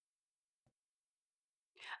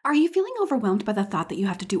Are you feeling overwhelmed by the thought that you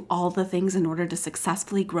have to do all the things in order to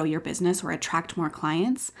successfully grow your business or attract more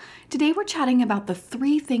clients? Today, we're chatting about the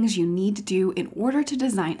 3 things you need to do in order to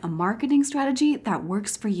design a marketing strategy that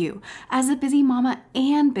works for you as a busy mama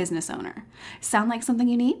and business owner. Sound like something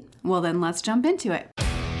you need? Well, then let's jump into it.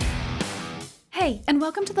 Hey, and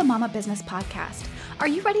welcome to the Mama Business Podcast. Are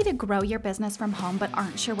you ready to grow your business from home but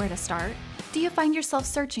aren't sure where to start? Do you find yourself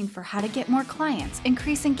searching for how to get more clients,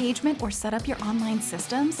 increase engagement, or set up your online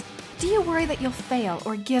systems? Do you worry that you'll fail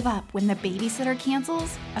or give up when the babysitter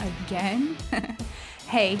cancels? Again?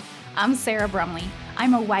 Hey, I'm Sarah Brumley.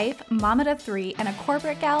 I'm a wife, mama to 3, and a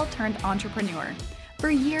corporate gal turned entrepreneur. For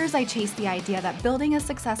years, I chased the idea that building a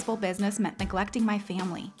successful business meant neglecting my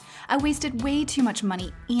family. I wasted way too much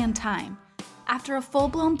money and time. After a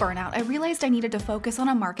full-blown burnout, I realized I needed to focus on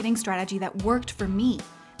a marketing strategy that worked for me,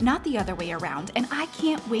 not the other way around, and I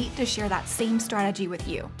can't wait to share that same strategy with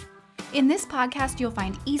you. In this podcast, you'll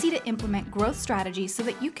find easy-to-implement growth strategies so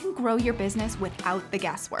that you can grow your business without the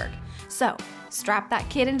guesswork. So, strap that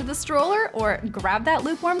kid into the stroller or grab that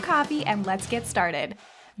lukewarm coffee and let's get started.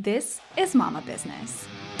 This is Mama Business.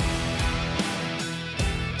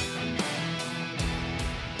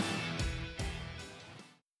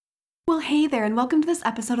 Well, hey there, and welcome to this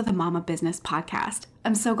episode of the Mama Business Podcast.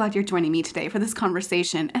 I'm so glad you're joining me today for this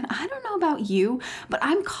conversation. And I don't know about you, but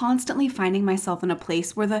I'm constantly finding myself in a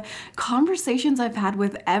place where the conversations I've had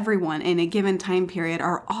with everyone in a given time period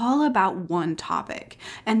are all about one topic.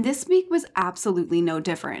 And this week was absolutely no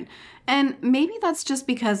different. And maybe that's just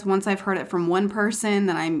because once I've heard it from one person,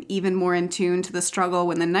 then I'm even more in tune to the struggle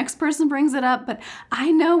when the next person brings it up. But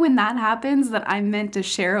I know when that happens that I'm meant to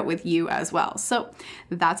share it with you as well. So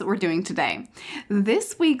that's what we're doing today.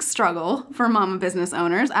 This week's struggle for mama business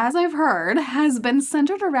owners, as I've heard, has been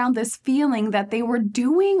centered around this feeling that they were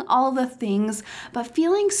doing all the things, but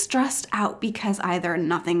feeling stressed out because either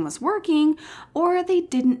nothing was working or they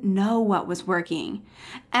didn't know what was working.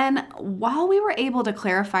 And while we were able to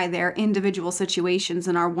clarify their individual situations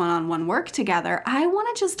in our one-on-one work together, I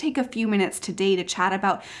want to just take a few minutes today to chat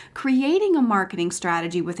about creating a marketing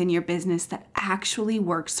strategy within your business that actually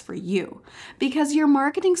works for you. Because your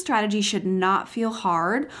marketing strategy should not feel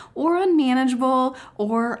hard or unmanageable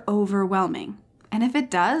or overwhelming. And if it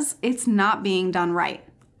does, it's not being done right.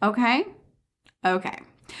 Okay? Okay.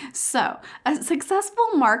 So, a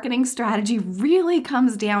successful marketing strategy really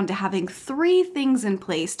comes down to having 3 things in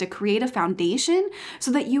place to create a foundation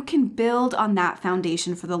so that you can build on that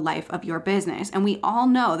foundation for the life of your business. And we all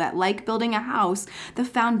know that, like building a house, the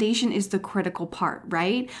foundation is the critical part,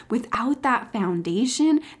 right? Without that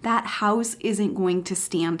foundation, that house isn't going to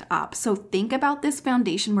stand up. So think about this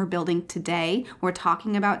foundation we're building today, we're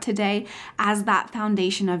talking about today, as that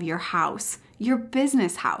foundation of your house. Your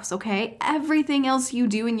business house, okay? Everything else you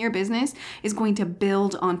do in your business is going to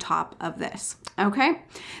build on top of this, okay?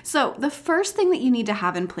 So the first thing that you need to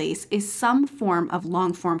have in place is some form of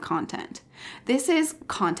long-form content. This is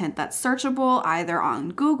content that's searchable either on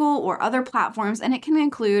Google or other platforms, and it can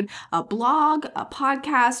include a blog, a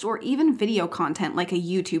podcast, or even video content like a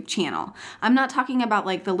YouTube channel. I'm not talking about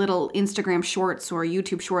like the little Instagram shorts or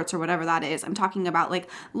YouTube shorts or whatever that is. I'm talking about like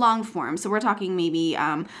long form. So we're talking maybe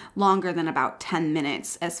longer than about 10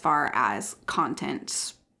 minutes as far as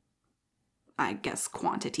content. I guess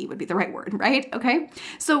quantity would be the right word, right? Okay.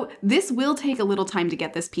 So this will take a little time to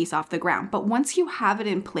get this piece off the ground, but once you have it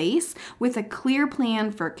in place with a clear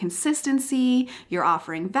plan for consistency, you're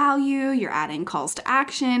offering value, you're adding calls to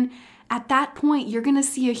action, at that point, you're going to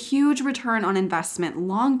see a huge return on investment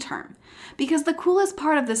long term. Because the coolest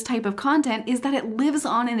part of this type of content is that it lives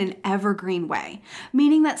on in an evergreen way,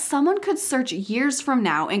 meaning that someone could search years from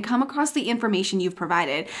now and come across the information you've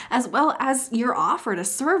provided, as well as your offer to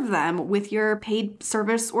serve them with your paid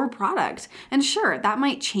service or product. And sure, that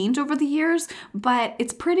might change over the years, but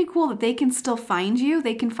it's pretty cool that they can still find you.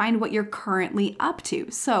 They can find what you're currently up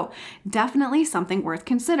to. So definitely something worth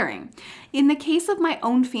considering. In the case of my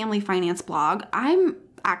own family finance blog, I'm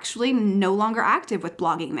actually no longer active with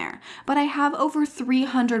blogging there, but I have over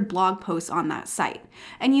 300 blog posts on that site.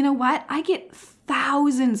 And you know what? I get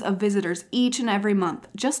thousands of visitors each and every month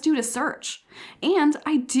just due to search. And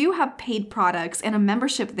I do have paid products and a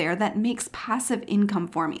membership there that makes passive income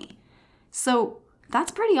for me. So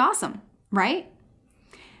that's pretty awesome, right?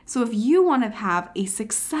 So if you want to have a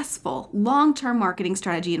successful long-term marketing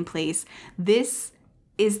strategy in place, this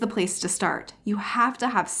is the place to start. You have to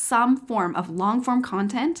have some form of long-form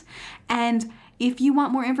content, and if you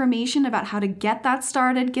want more information about how to get that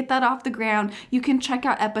started, get that off the ground, you can check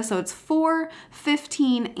out episodes 4,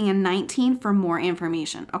 15, and 19 for more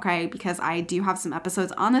information, okay? Because I do have some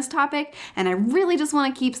episodes on this topic, and I really just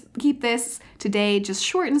want to keep this today just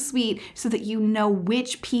short and sweet so that you know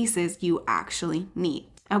which pieces you actually need.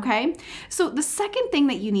 Okay, so the second thing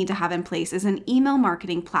that you need to have in place is an email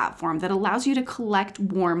marketing platform that allows you to collect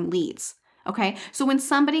warm leads. Okay, so when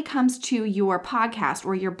somebody comes to your podcast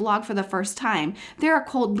or your blog for the first time, they're a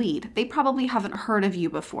cold lead. They probably haven't heard of you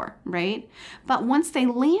before, right? But once they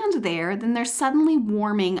land there, then they're suddenly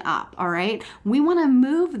warming up, all right? We want to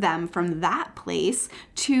move them from that place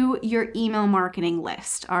to your email marketing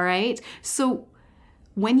list, all right? So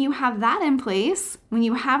when you have that in place, when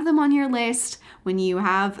you have them on your list, when you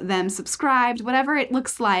have them subscribed, whatever it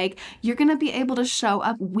looks like, you're going to be able to show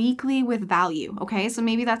up weekly with value, okay? So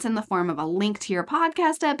maybe that's in the form of a link to your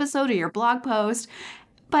podcast episode or your blog post.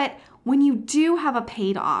 But when you do have a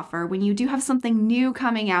paid offer, when you do have something new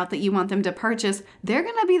coming out that you want them to purchase, they're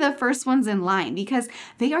going to be the first ones in line because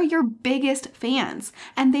they are your biggest fans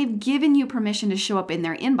and they've given you permission to show up in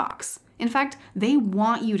their inbox. In fact, they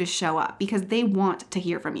want you to show up because they want to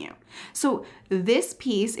hear from you. So this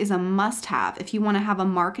piece is a must-have if you want to have a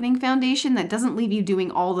marketing foundation that doesn't leave you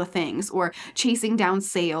doing all the things or chasing down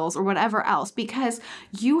sales or whatever else, because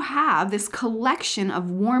you have this collection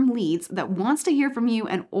of warm leads that wants to hear from you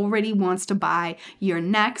and already wants to buy your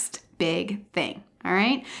next big thing. All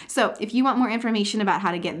right. So if you want more information about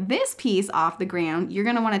how to get this piece off the ground, you're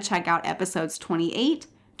going to want to check out episodes 28,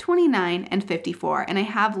 29, and 54, and I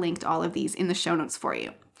have linked all of these in the show notes for you.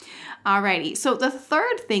 Alrighty, so the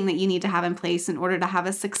third thing that you need to have in place in order to have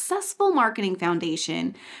a successful marketing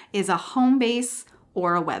foundation is a home base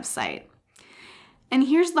or a website. And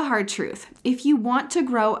here's the hard truth. If you want to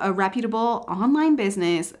grow a reputable online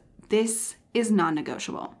business, this is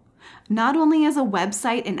non-negotiable. Not only is a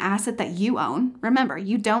website an asset that you own, remember,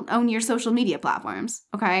 you don't own your social media platforms,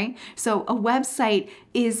 okay? So a website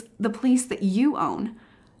is the place that you own.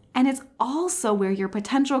 And it's also where your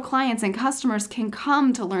potential clients and customers can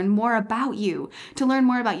come to learn more about you, to learn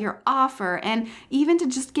more about your offer, and even to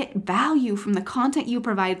just get value from the content you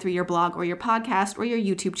provide through your blog or your podcast or your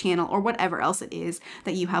YouTube channel or whatever else it is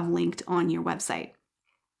that you have linked on your website.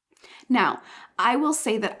 Now, I will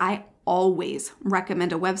say that I always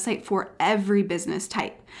recommend a website for every business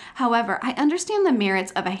type. However, I understand the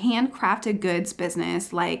merits of a handcrafted goods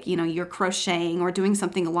business like, you're crocheting or doing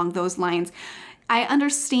something along those lines. I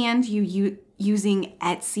understand you using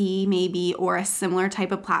Etsy maybe or a similar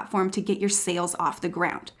type of platform to get your sales off the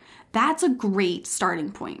ground. That's a great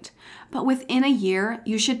starting point. But within a year,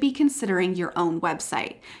 you should be considering your own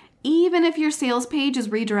website. Even if your sales page is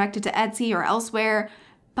redirected to Etsy or elsewhere,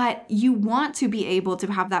 but you want to be able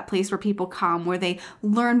to have that place where people come, where they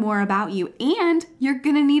learn more about you, and you're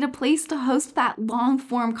going to need a place to host that long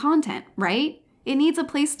form content, right? It needs a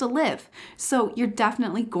place to live. So you're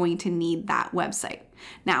definitely going to need that website.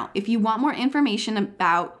 Now, if you want more information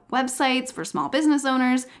about websites for small business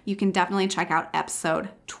owners, you can definitely check out episode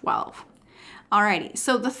 12. Alrighty,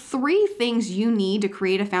 so the 3 things you need to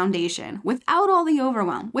create a foundation without all the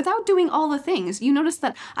overwhelm, without doing all the things. You notice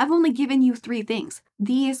that I've only given you 3 things.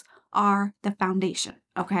 These are the foundation,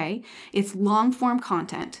 okay? It's long form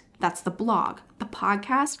content. That's the blog, the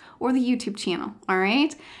podcast, or the YouTube channel, all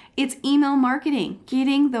right? It's email marketing,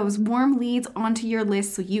 getting those warm leads onto your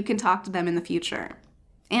list so you can talk to them in the future.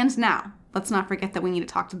 And now, let's not forget that we need to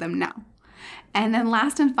talk to them now. And then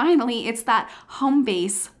last and finally, it's that home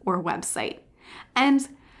base or website. And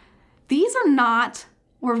these are not,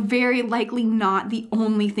 or very likely not, the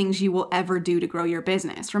only things you will ever do to grow your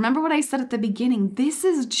business. Remember what I said at the beginning, this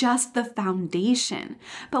is just the foundation.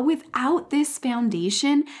 But without this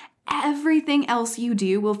foundation, everything else you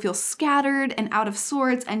do will feel scattered and out of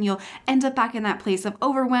sorts, and you'll end up back in that place of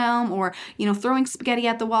overwhelm or, throwing spaghetti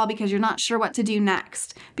at the wall because you're not sure what to do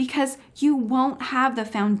next, because you won't have the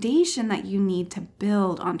foundation that you need to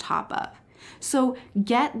build on top of. So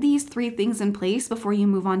get these 3 things in place before you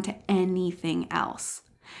move on to anything else.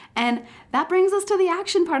 And that brings us to the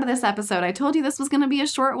action part of this episode. I told you this was going to be a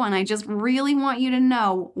short one. I just really want you to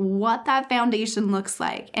know what that foundation looks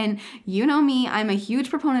like. And you know me, I'm a huge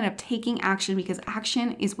proponent of taking action because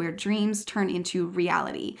action is where dreams turn into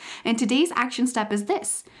reality. And today's action step is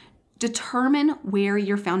this: determine where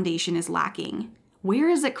your foundation is lacking. Where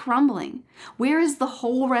is it crumbling? Where is the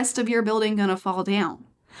whole rest of your building going to fall down?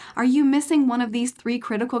 Are you missing one of these 3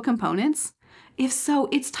 critical components? If so,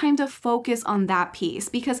 it's time to focus on that piece,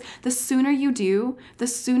 because the sooner you do, the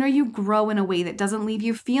sooner you grow in a way that doesn't leave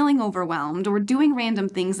you feeling overwhelmed or doing random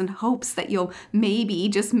things in hopes that you'll maybe,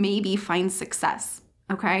 just maybe, find success,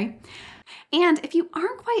 okay? And if you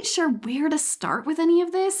aren't quite sure where to start with any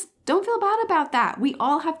of this, don't feel bad about that. We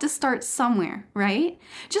all have to start somewhere, right?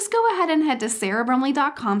 Just go ahead and head to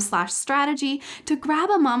sarahbrumley.com/strategy to grab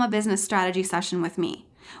a Mama Business strategy session with me.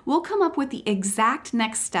 We'll come up with the exact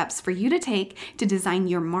next steps for you to take to design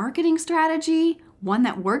your marketing strategy, one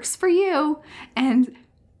that works for you, and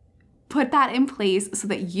put that in place so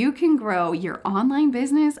that you can grow your online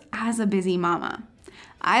business as a busy mama.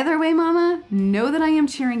 Either way, mama, know that I am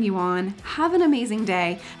cheering you on. Have an amazing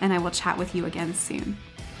day, and I will chat with you again soon.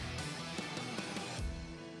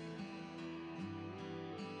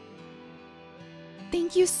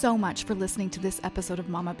 Thank you so much for listening to this episode of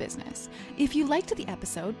Mama Business. If you liked the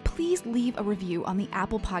episode, please leave a review on the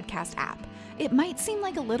Apple Podcast app. It might seem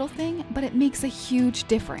like a little thing, but it makes a huge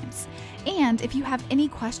difference. And if you have any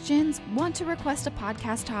questions, want to request a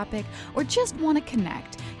podcast topic, or just want to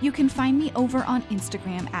connect, you can find me over on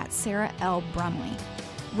Instagram at Sarah L. Brumley.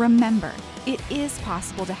 Remember, it is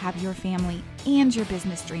possible to have your family and your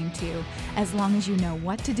business dream too, as long as you know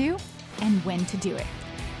what to do and when to do it.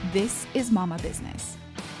 This is Mama Business.